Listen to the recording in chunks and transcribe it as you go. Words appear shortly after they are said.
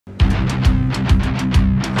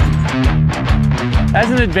As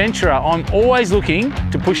an adventurer, I'm always looking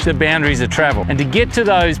to push the boundaries of travel and to get to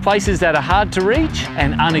those places that are hard to reach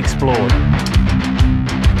and unexplored.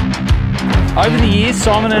 Over the years,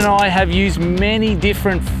 Simon and I have used many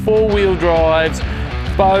different four-wheel drives,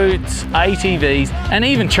 boats, ATVs, and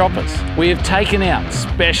even choppers. We have taken out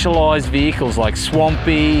specialised vehicles like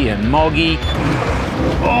Swampy and Moggy.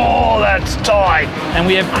 Oh, that's tight! And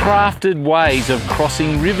we have crafted ways of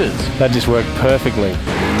crossing rivers. That just worked perfectly.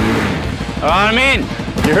 All right, I'm in.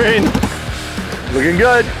 You're in. Looking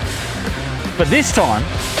good. But this time,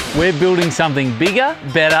 we're building something bigger,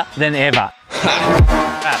 better than ever.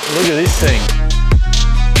 Look at this thing.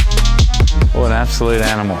 What an absolute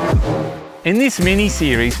animal. In this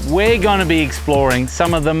mini-series, we're going to be exploring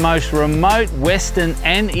some of the most remote Western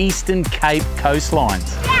and Eastern Cape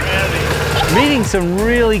coastlines. Meeting some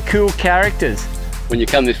really cool characters. When you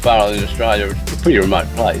come this far in Australia, it's a pretty remote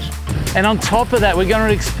place. And on top of that, we're going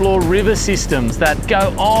to explore river systems that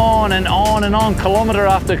go on and on and on, kilometre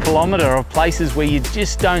after kilometre, of places where you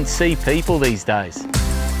just don't see people these days.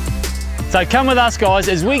 So come with us, guys,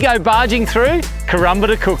 as we go barging through Karumba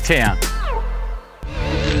to Cooktown.